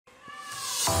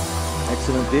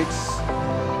Excellent digs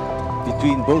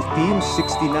between both teams,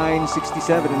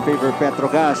 69-67 in favor of Petro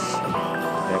Gazz.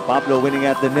 Pablo winning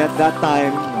at the net that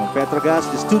time. Petro Gazz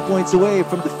is 2 points away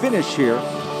from the finish here.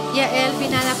 Yeah, El,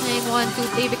 pinalak niya yung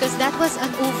 1-2 play because that was an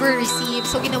over-receive.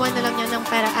 So ginawa na lang niya ng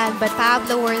paraan, but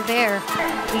Pablo were there.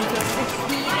 16,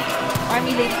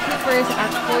 Army Lady Troopers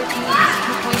at 14 is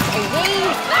 2 points away.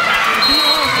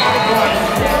 Filipinos are going.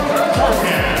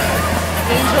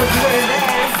 Angels were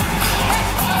there.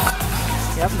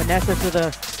 Yep, Vanessa to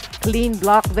the clean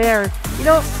block there. You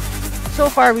know, so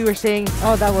far we were saying,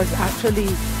 oh, that was actually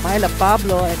Myla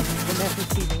Pablo and Vanessa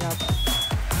speeding up.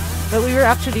 But we were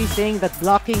actually saying that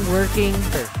blocking, working.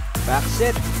 Back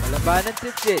set, malabanan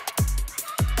tip-sit.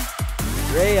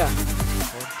 Rhea,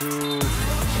 onto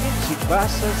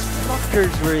Chibasas.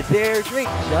 Blockers were there. Great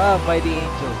job by the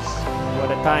Angels.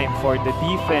 What a time for the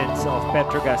defense of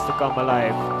Petro Gazz to come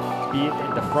alive, be it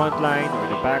in the front line or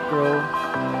the back row.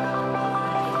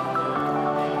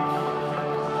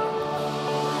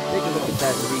 Take a look at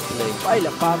that replay.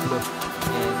 Myla Pablo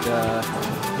and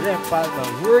Rem Palma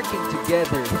working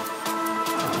together.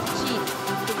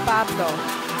 To Pablo.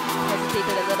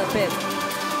 Hesitated a little bit.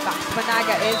 Pax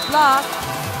Panaga is blocked.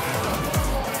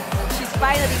 She's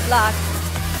finally blocked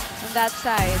on that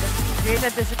side. Great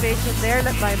anticipation there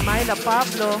by Myla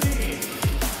Pablo.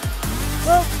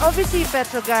 Well, obviously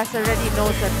Petro Gazz already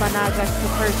knows that Panaga is the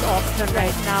first option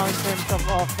right now in terms of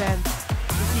offense.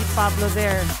 You see Pablo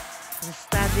there, just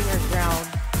standing her ground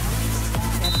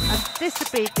and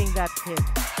anticipating that hit.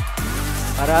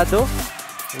 Parado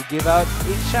will give out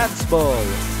a chance ball.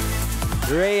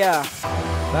 Rhea,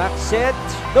 back set.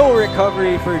 No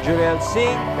recovery for Jurel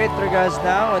Singh. Petro Gazz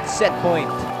now at set point.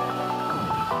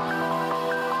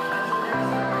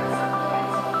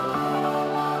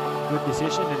 Good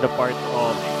decision in the part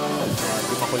of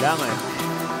Dumakulangan.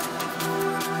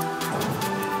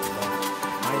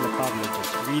 Myla Pablo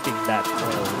just reading that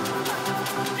well.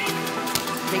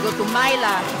 They go to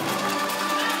Myla.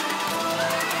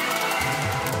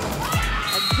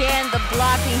 Again, the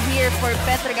blocking here for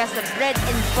Petro Gazz, the bread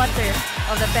and butter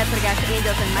of the Petro Gazz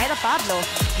Angels. And Myla Pablo,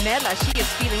 Mela, she is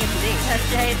feeling it today. That's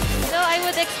right. So I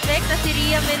would expect that si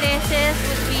Rhea Meneses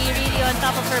would be really on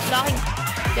top of her blocking.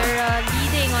 They're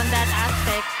leading on that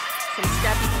aspect. Some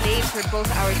scrappy plays for both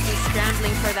our teams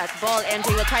scrambling for that ball.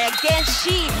 MJ will try again.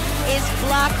 She is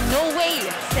blocked. No way,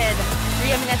 said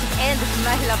Rhea Meneses and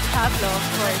Myla Pablo.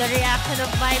 The reaction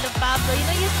of Myla Pablo, you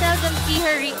know, you seldom see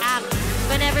her react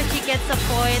whenever she gets a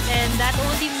point, and that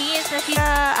only means that she...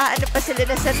 ano pa sila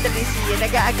na Santa Lucia,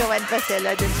 nag-aagawan pa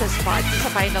sila dun sa spot, sa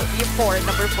final, yung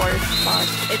number 4 spot.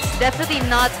 It's definitely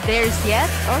not theirs yet.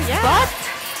 Oh yeah. But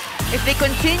if they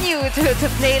continue to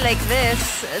play like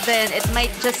this, then it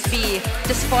might just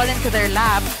fall into their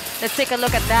lap. Let's take a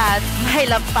look at that.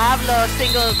 Myla Pablo,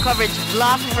 single coverage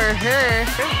block for her.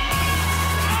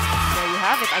 There you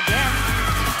have it again.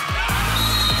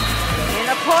 And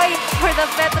a point for the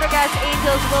Petro Gazz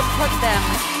Angels will put them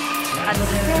at 6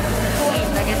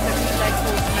 points against the Green Light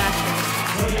Post Masters.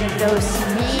 And those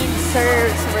mean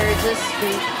serves were just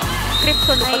the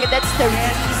kryptonite. That's the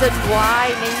reason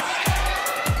why.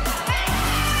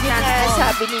 Yun nga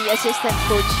sabi ni assistant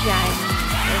coach Jan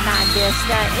Hernandez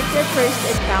na in their first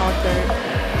encounter,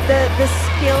 the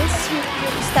skills,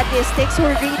 statistics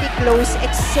were really close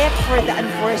except for the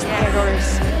unforced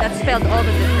errors. That spelled all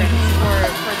the difference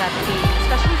for that game,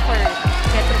 especially for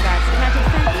Petro Gazz.